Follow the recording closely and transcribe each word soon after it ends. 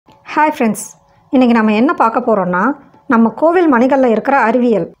Hi friends, இன்றைக்கி நம்ம என்ன பார்க்க போகிறோன்னா நம்ம கோவில் மணிகளில் இருக்கிற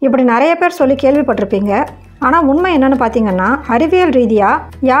அறிவியல். இப்படி நிறைய பேர் சொல்லி கேள்விப்பட்டிருப்பீங்க. ஆனால் உண்மை என்னென்னு பார்த்தீங்கன்னா அறிவியல்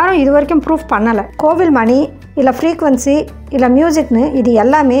ரீதியாக யாரும் இது வரைக்கும் ப்ரூஃப் பண்ணலை. கோவில் மணி இல்லை ஃப்ரீக்வன்சி இல்லை மியூசிக்னு இது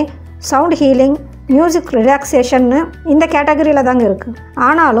எல்லாமே சவுண்ட் ஹீலிங், மியூசிக் ரிலாக்ஸேஷன்னு இந்த கேட்டகரியில் தாங்க இருக்குது.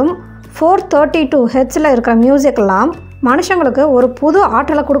 ஆனாலும் 432 ஹெர்ட்ஸில் இருக்கிற மியூசிக்கெல்லாம் மனுஷங்களுக்கு ஒரு புது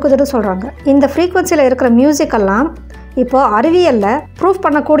ஆற்றலை கொடுக்குதுன்னு சொல்கிறாங்க. இந்த ஃப்ரீக்வன்சியில் இருக்கிற மியூசிக்கெல்லாம் இப்போது அறிவியலில் ப்ரூஃப்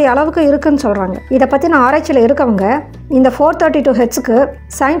பண்ணக்கூடிய அளவுக்கு இருக்குதுன்னு சொல்கிறாங்க. இதை பற்றின ஆராய்ச்சியில் இருக்கவங்க இந்த 432 ஹெர்ட்ஸுக்கு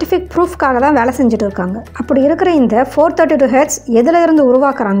சயின்டிஃபிக் ப்ரூஃப்காக தான் வேலை செஞ்சுட்டு இருக்காங்க. அப்படி இருக்கிற இந்த 432 ஹெர்ட்ஸ் எதில் இருந்து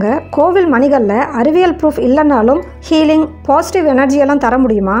உருவாக்குறாங்க? கோவில் மணிகளில் அறிவியல் ப்ரூஃப் இல்லைனாலும் ஹீலிங், பாசிட்டிவ் எனர்ஜியெல்லாம் தர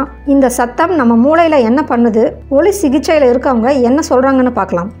முடியுமா? இந்த சத்தம் நம்ம மூளையில் என்ன பண்ணுது? ஒளி சிகிச்சையில் இருக்கவங்க என்ன சொல்கிறாங்கன்னு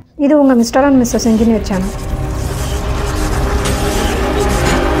பார்க்கலாம். இது உங்கள் mister and Mrs engineer channel.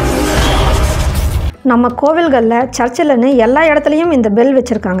 நம்ம கோவில்களில், சர்ச்சில்னு எல்லா இடத்துலையும் இந்த பெல்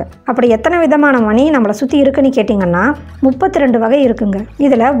வச்சுருக்காங்க. அப்படி எத்தனை விதமான மணி நம்மளை சுற்றி இருக்குன்னு கேட்டிங்கன்னா 32 வகை இருக்குங்க.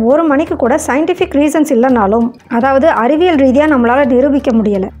 இதில் ஒரு மணிக்கு கூட சயின்டிஃபிக் ரீசன்ஸ் இல்லைனாலும், அதாவது அறிவியல் ரீதியாக நம்மளால் நிரூபிக்க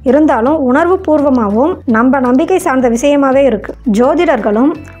முடியலை, இருந்தாலும் உணர்வு பூர்வமாகவும் நம்ம நம்பிக்கை சார்ந்த விஷயமாகவே இருக்குது.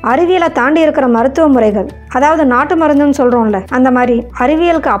 ஜோதிடர்களும் அறிவியலை தாண்டி இருக்கிற மருத்துவ முறைகள், அதாவது நாட்டு மருந்துன்னு சொல்கிறோம்ல, அந்த மாதிரி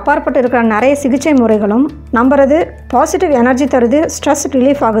அறிவியலுக்கு அப்பாற்பட்டு இருக்கிற நிறைய சிகிச்சை முறைகளும் நம்புறது பாசிட்டிவ் எனர்ஜி தருது, ஸ்ட்ரெஸ்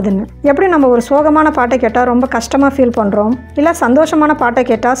ரிலீஃப் ஆகுதுன்னு. எப்படி நம்ம ஒரு சோகமான பாட்டை கேட்டால் ரொம்ப கஷ்டமாக ஃபீல் பண்ணுறோம், இல்லை சந்தோஷமான பாட்டை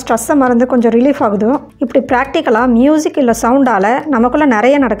கேட்டால் ஸ்ட்ரெஸ்ஸை மறந்து கொஞ்சம் ரிலீஃப் ஆகுதோ, இப்படி ப்ராக்டிக்கலாக மியூசிக் இல்லை சவுண்டால் நமக்குள்ளே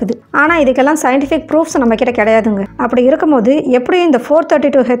நிறைய நடக்குது. ஆனால் இதுக்கெல்லாம் சயின்டிஃபிக் ப்ரூஃப்ஸ் நம்மக்கிட்ட கிடையாதுங்க. அப்படி இருக்கும்போது எப்படி இந்த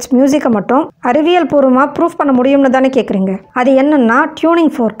 432 ஹெர்ட்ஸ் மியூசிக்கை மட்டும் அறிவியல் பூர்வமாக ப்ரூஃப் பண்ண முடியும்னு தானே கேட்குறீங்க. அது என்னன்னா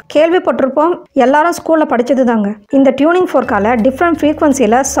டியூனிங் ஃபோர்க். கேள்விப்பட்டிருப்போம், எல்லாரும் ஸ்கூலில் படித்தது தாங்க. இந்த tuning ஃபோர்க்கால் different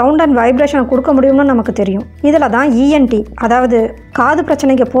ஃப்ரீக்வன்சியில் sound and vibration கொடுக்க முடியும்னு நமக்கு தெரியும். இதில் தான் ENT, அதாவது காது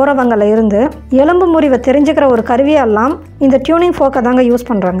பிரச்சனைக்கு போகிறவங்கள இருந்து எலும்பு முறிவை தெரிஞ்சுக்கிற ஒரு கருவியெல்லாம் இந்த டியூனிங் ஃபோர்க்கை தாங்க யூஸ்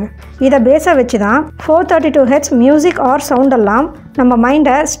பண்ணுறாங்க. இதை பேஸை வச்சு தான் 432 ஹெர்ட்ஸ் மியூசிக் ஆர் சவுண்டெல்லாம் நம்ம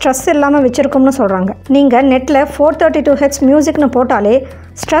மைண்டை ஸ்ட்ரெஸ் இல்லாமல் வச்சுருக்கோம்னு சொல்கிறாங்க. நீங்கள் நெட்டில் 432 ஹெர்ட்ஸ் மியூசிக்னு போட்டாலே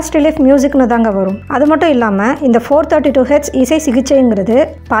ஸ்ட்ரெஸ் ரிலீஃப் மியூசிக்னு தாங்க வரும். அது மட்டும் இல்லாமல் இந்த 432 ஹெர்ட்ஸ் இசை சிகிச்சைங்கிறது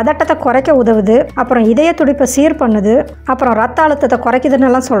பதட்டத்தை குறைக்க உதவுது, அப்புறம் இதய துடிப்பை சீர் பண்ணுது, அப்புறம் ரத்த அழுத்தத்தை குறைக்குதுன்னு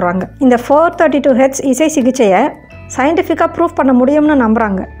எல்லாம் சொல்கிறாங்க. இந்த 432 ஹெர்ட்ஸ் இசை சிகிச்சையை சயின்டிஃபிக்காக ப்ரூஃப் பண்ண முடியும்னு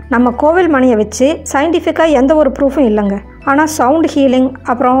நம்புகிறாங்க. நம்ம கோவில் மணியை வச்சு சயின்டிஃபிக்காக எந்த ஒரு ப்ரூஃபும் இல்லைங்க. ஆனால் சவுண்ட் ஹீலிங்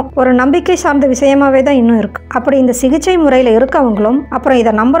அப்புறம் ஒரு நம்பிக்கை சார்ந்த விஷயமாகவே தான் இன்னும் இருக்குது. அப்படி இந்த சிகிச்சை முறையில் இருக்கவங்களும் அப்புறம்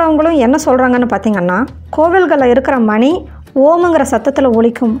இதை நம்புகிறவங்களும் என்ன சொல்கிறாங்கன்னு பார்த்தீங்கன்னா, கோவில்களில் இருக்கிற மணி ஓமுங்கிற சத்தத்தில்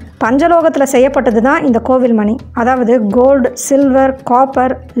ஒலிக்கும். பஞ்சலோகத்தில் செய்யப்பட்டது தான் இந்த கோவில் மணி, அதாவது கோல்டு, சில்வர்,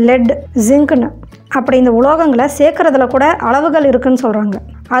 காப்பர், லெட், ஜிங்க்னு. அப்படி இந்த உலோகங்களை சேர்க்கறதுல கூட அளவுகள் இருக்குன்னு சொல்கிறாங்க.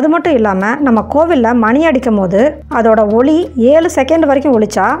 அது மட்டும் இல்லாமல் நம்ம கோவிலில் மணி அடிக்கும் போது அதோட ஒளி 7 செகண்ட் வரைக்கும்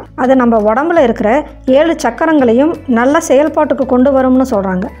ஒலிச்சா அது நம்ம உடம்புல இருக்கிற 7 சக்கரங்களையும் நல்ல செயல்பாட்டுக்கு கொண்டு வரும்னு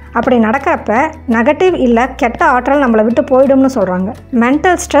சொல்கிறாங்க. அப்படி நடக்கிறப்ப நெகட்டிவ் இல்லை கெட்ட ஆற்றல் நம்மளை விட்டு போயிடும்னு சொல்கிறாங்க.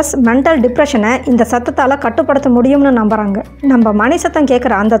 மென்டல் ஸ்ட்ரெஸ், மென்டல் டிப்ரெஷனை இந்த சத்தத்தால் கட்டுப்படுத்த முடியும்னு நம்புகிறாங்க. நம்ம மணி சத்தம்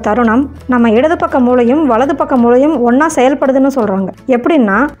கேட்குற அந்த தருணம் நம்ம இடது பக்க மூளையும் வலது பக்க மூளையும் ஒன்றா செயல்படுதுன்னு சொல்கிறாங்க.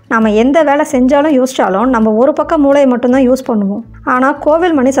 எப்படின்னா, நம்ம எந்த வேலை செஞ்சாலும் யோசிச்சாலும் நம்ம ஒரு பக்க மூளையை மட்டும்தான் யூஸ் பண்ணுவோம். ஆனால்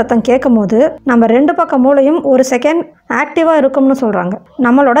கோவில் மணி சத்தம் கேட்கும் போது நம்ம 2 பக்க மூளையும் ஒரு செகண்ட் ஆக்டிவாக இருக்கும்னு சொல்கிறாங்க.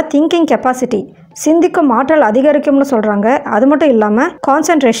 நம்மளோட திங்கிங் கெப்பாசிட்டி, சிந்திக்கும் ஆற்றல் அதிகரிக்கும்னு சொல்கிறாங்க. அது மட்டும் இல்லாமல்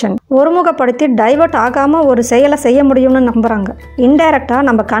கான்சென்ட்ரேஷன், ஒருமுகப்படுத்தி டைவர்ட் ஆகாமல் ஒரு செயலை செய்ய முடியும்னு நம்புகிறாங்க. இன்டைரக்டாக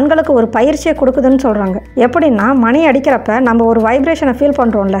நம்ம கண்களுக்கு ஒரு பயிற்சியை கொடுக்குதுன்னு சொல்கிறாங்க. எப்படின்னா, மணி அடிக்கிறப்ப நம்ம ஒரு வைப்ரேஷனை ஃபீல்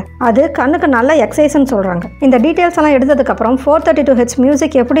பண்ணுறோம்ல, அது கண்ணுக்கு நல்ல எக்ஸசைஸ்ன்னு சொல்கிறாங்க. இந்த டீட்டெயில்ஸ் எல்லாம் எடுத்ததுக்கப்புறம் 432 ஹெர்ட்ஸ்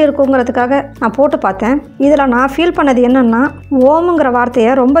மியூசிக் எப்படி இருக்குங்கிறதுக்காக நான் போட்டு பார்த்தேன். இதில் நான் ஃபீல் பண்ணது என்னென்னா, ஓமுங்கிற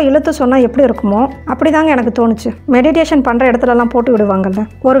வார்த்தையை ரொம்ப இழுத்து சொன்னால் எப்படி இருக்குமோ அப்படி தாங்க எனக்கு தோணுச்சு. மெடிடேஷன் பண்ணுற இடத்துலலாம் போட்டு விடுவாங்கல்ல,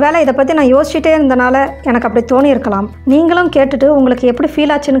 ஒருவேளை இதை பற்றி நான் யோசிச்சுட்டே இருந்தனால எனக்கு அப்படி தோணி இருக்கலாம். நீங்களும் கேட்டுட்டு உங்களுக்கு எப்படி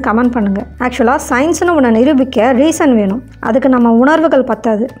ஃபீல் ஆச்சுன்னு கமெண்ட் பண்ணுங்கள். ஆக்சுவலாக சயின்ஸ்னு ஒன்று நிரூபிக்க ரீசன் வேணும், அதுக்கு நம்ம உணர்வுகள்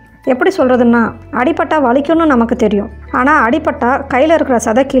பத்தாது. எப்படி சொல்கிறதுன்னா, அடிப்பட்டா வலிக்கும்னு நமக்கு தெரியும், ஆனால் அடிப்பட்டா கையில் இருக்கிற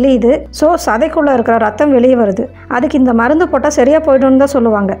சதை கிழியுது, ஸோ சதைக்குள்ளே இருக்கிற ரத்தம் வெளியே வருது, அதுக்கு இந்த மருந்து போட்டால் சரியாக போய்டுன்னு தான்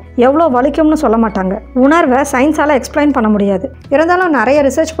சொல்லுவாங்க. எவ்வளோ வலிக்கும்னு சொல்ல மாட்டாங்க. உணர்வை சயின்ஸால் எக்ஸ்பிளைன் பண்ண முடியாது. இருந்தாலும் நிறைய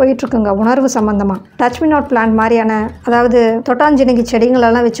ரிசர்ச் போயிட்டுருக்குங்க உணர்வு சம்மந்தமாக. டச் மீ நாட் பிளான்ட் மாதிரியான, அதாவது தொட்டாஞ்சினிக்கு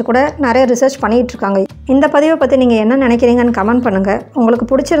செடிங்களெல்லாம் வச்சு கூட நிறைய ரிசர்ச் பண்ணிகிட்டு இருக்காங்க. இந்த பதிவை பற்றி நீங்கள் என்ன நினைக்கிறீங்கன்னு கமெண்ட் பண்ணுங்கள். உங்களுக்கு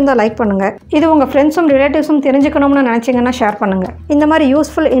பிடிச்சிருந்தா லைக் பண்ணுங்கள். இது உங்கள் ஃப்ரெண்ட்ஸும் ரிலேட்டிவ்ஸும் தெரிஞ்சுக்கணும்னு நினச்சிங்கன்னா ஷேர் பண்ணுங்கள். இந்த மாதிரி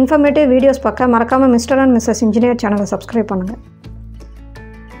யூஸ்ஃபுல் இன்ஃபர்மேட்டிவ் வீடியோஸ் பார்க்க மறக்காமல் மிஸ்டர் அண்ட் மிஸ்ஸஸ் இன்ஜினியர் சேனலை சப்ஸ்கிரைப் பண்ணுங்கள்.